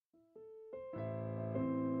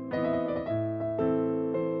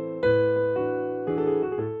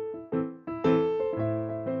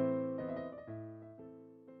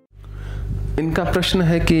इनका प्रश्न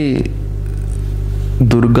है कि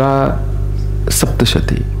दुर्गा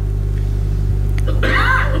सप्तशती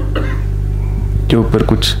के ऊपर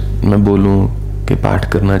कुछ मैं बोलूं कि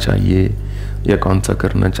पाठ करना चाहिए या कौन सा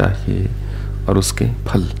करना चाहिए, और उसके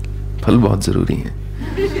फल बहुत जरूरी हैं।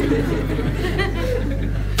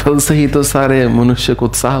 फल से ही तो सारे मनुष्य को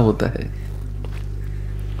उत्साह होता है।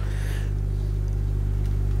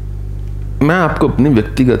 मैं आपको अपनी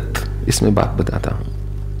व्यक्तिगत इसमें बात बताता हूं।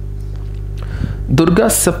 दुर्गा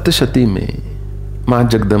सप्तशती में मां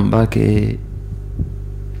जगदम्बा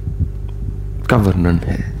का वर्णन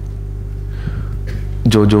है।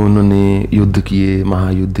 जो उन्होंने युद्ध किए,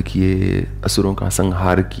 महायुद्ध किए, असुरों का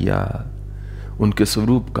संहार किया, उनके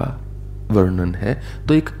स्वरूप का वर्णन है।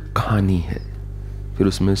 तो एक कहानी है, फिर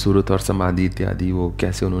उसमें सूरत और समाधि इत्यादि, वो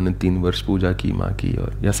कैसे उन्होंने 3 वर्ष पूजा की माँ की,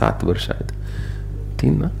 और या 7 वर्ष शायद,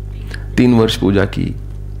 3 वर्ष पूजा की।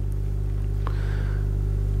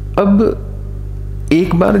 अब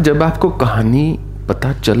एक बार जब आपको कहानी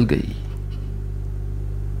पता चल गई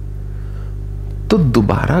तो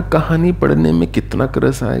दोबारा कहानी पढ़ने में कितना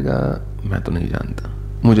रस आएगा मैं तो नहीं जानता,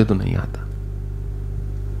 मुझे तो नहीं आता।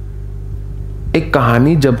 एक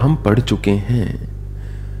कहानी जब हम पढ़ चुके हैं,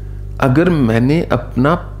 अगर मैंने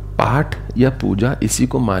अपना पाठ या पूजा इसी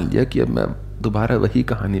को मान लिया कि अब मैं दोबारा वही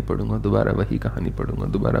कहानी पढ़ूंगा, दोबारा वही कहानी पढ़ूंगा,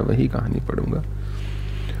 दोबारा वही कहानी पढ़ूंगा,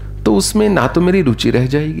 तो उसमें ना तो मेरी रुचि रह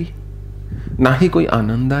जाएगी, ना ही कोई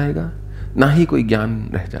आनंद आएगा, ना ही कोई ज्ञान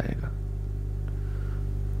रह जाएगा।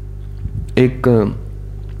 एक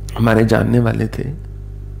हमारे जानने वाले थे,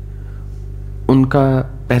 उनका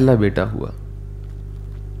पहला बेटा हुआ,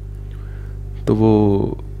 तो वो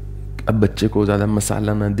अब बच्चे को ज्यादा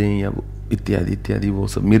मसाला ना दें या वो इत्यादि इत्यादि, वो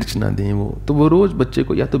सब मिर्च ना दें, तो वो रोज बच्चे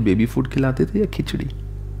को या तो बेबी फूड खिलाते थे या खिचड़ी।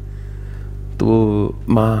 तो वो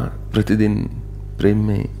माँ प्रतिदिन प्रेम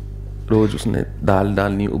में रोज उसने दाल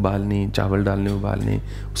डालनी, उबालनी, चावल डालने, उबालने,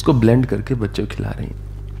 उसको ब्लेंड करके बच्चे को खिला रही।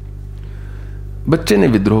 बच्चे ने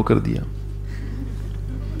विद्रोह कर दिया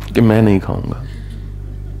कि मैं नहीं खाऊंगा,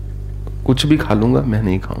 कुछ भी खा लूंगा, मैं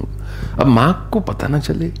नहीं खाऊंगा। अब माँ को पता ना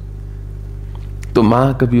चले, तो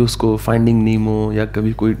माँ कभी उसको फाइंडिंग नीमो या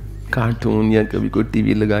कभी कोई कार्टून या कभी कोई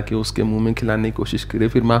टीवी लगा के उसके मुंह में खिलाने की कोशिश करे।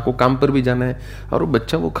 फिर माँ को काम पर भी जाना है और वो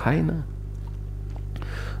बच्चा वो खाए ना।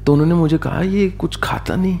 तो उन्होंने मुझे कहा ये कुछ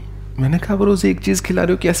खाता नहीं। मैंने कहा वो रोज एक चीज खिला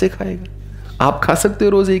रहे हो, कैसे खाएगा? आप खा सकते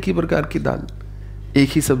हो रोज एक ही प्रकार की दाल, एक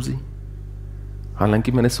ही सब्जी।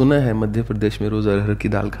 हालांकि मैंने सुना है मध्य प्रदेश में रोज अरहर की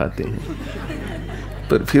दाल खाते हैं,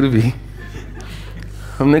 पर फिर भी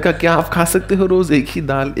हमने कहा क्या आप खा सकते हो रोज एक ही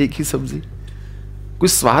दाल, एक ही सब्जी? कोई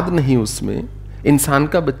स्वाद नहीं उसमें। इंसान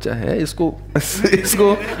का बच्चा है, इसको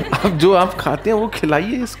आप जो आप खाते हैं वो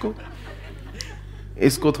खिलाइए,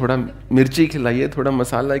 इसको थोड़ा मिर्ची खिलाइए, थोड़ा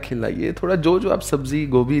मसाला खिलाइए, थोड़ा जो आप सब्जी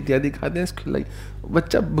गोभी इत्यादि खाते हैं इसको खिलाइए।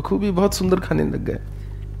 बच्चा बखूबी बहुत सुंदर खाने लग गया।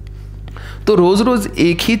 तो रोज रोज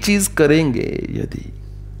एक ही चीज करेंगे यदि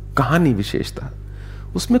कहानी विशेषता,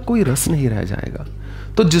 उसमें कोई रस नहीं रह जाएगा।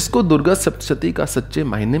 तो जिसको दुर्गा सप्तशती का सच्चे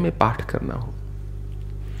मायने में पाठ करना हो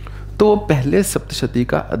तो वो पहले सप्तशती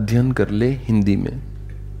का अध्ययन कर ले हिंदी में,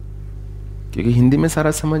 क्योंकि हिंदी में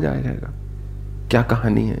सारा समझ आ जाएगा क्या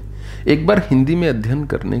कहानी है। एक बार हिंदी में अध्ययन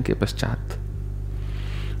करने के पश्चात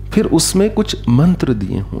फिर उसमें कुछ मंत्र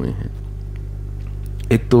दिए हुए हैं।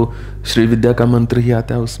 एक तो श्री विद्या का मंत्र ही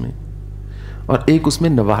आता है उसमें, और एक उसमें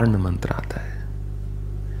नवार्ण मंत्र आता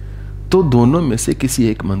है। तो दोनों में से किसी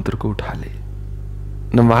एक मंत्र को उठा ले।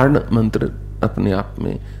 नवार्ण मंत्र अपने आप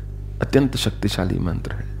में अत्यंत शक्तिशाली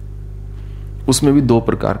मंत्र है। उसमें भी 2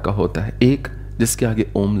 प्रकार का होता है, एक जिसके आगे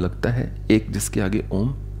ओम लगता है, एक जिसके आगे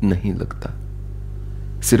ओम नहीं लगता,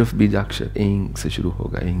 सिर्फ बीजाक्षर एंग से शुरू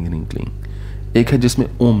होगा, एंग रिंग क्लिंग। एक है जिसमें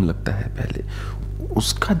ओम लगता है पहले,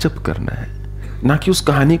 उसका जप करना है, ना कि उस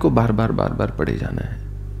कहानी को बार बार पढ़े जाना है।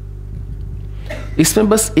 इसमें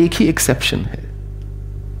बस एक ही एक्सेप्शन है,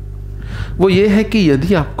 वो ये है कि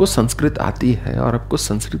यदि आपको संस्कृत आती है और आपको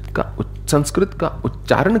संस्कृत का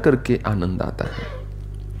उच्चारण करके आनंद आता है,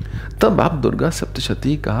 तब आप दुर्गा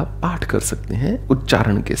सप्तशती का पाठ कर सकते हैं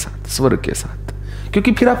उच्चारण के साथ, स्वर के साथ,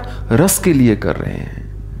 क्योंकि फिर आप रस के लिए कर रहे हैं।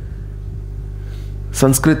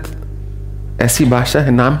 संस्कृत ऐसी भाषा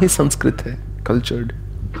है, नाम ही संस्कृत है, कल्चर्ड।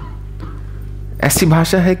 ऐसी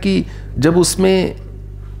भाषा है कि जब उसमें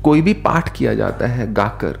कोई भी पाठ किया जाता है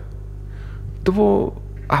गाकर, तो वो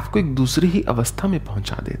आपको एक दूसरी ही अवस्था में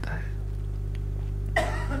पहुंचा देता है।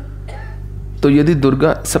 तो यदि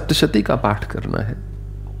दुर्गा सप्तशती का पाठ करना है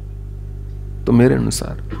तो मेरे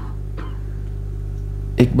अनुसार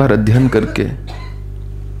एक बार अध्ययन करके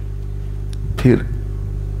फिर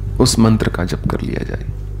उस मंत्र का जप कर लिया जाए,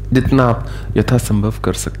 जितना आप यथासंभव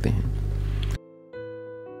कर सकते हैं।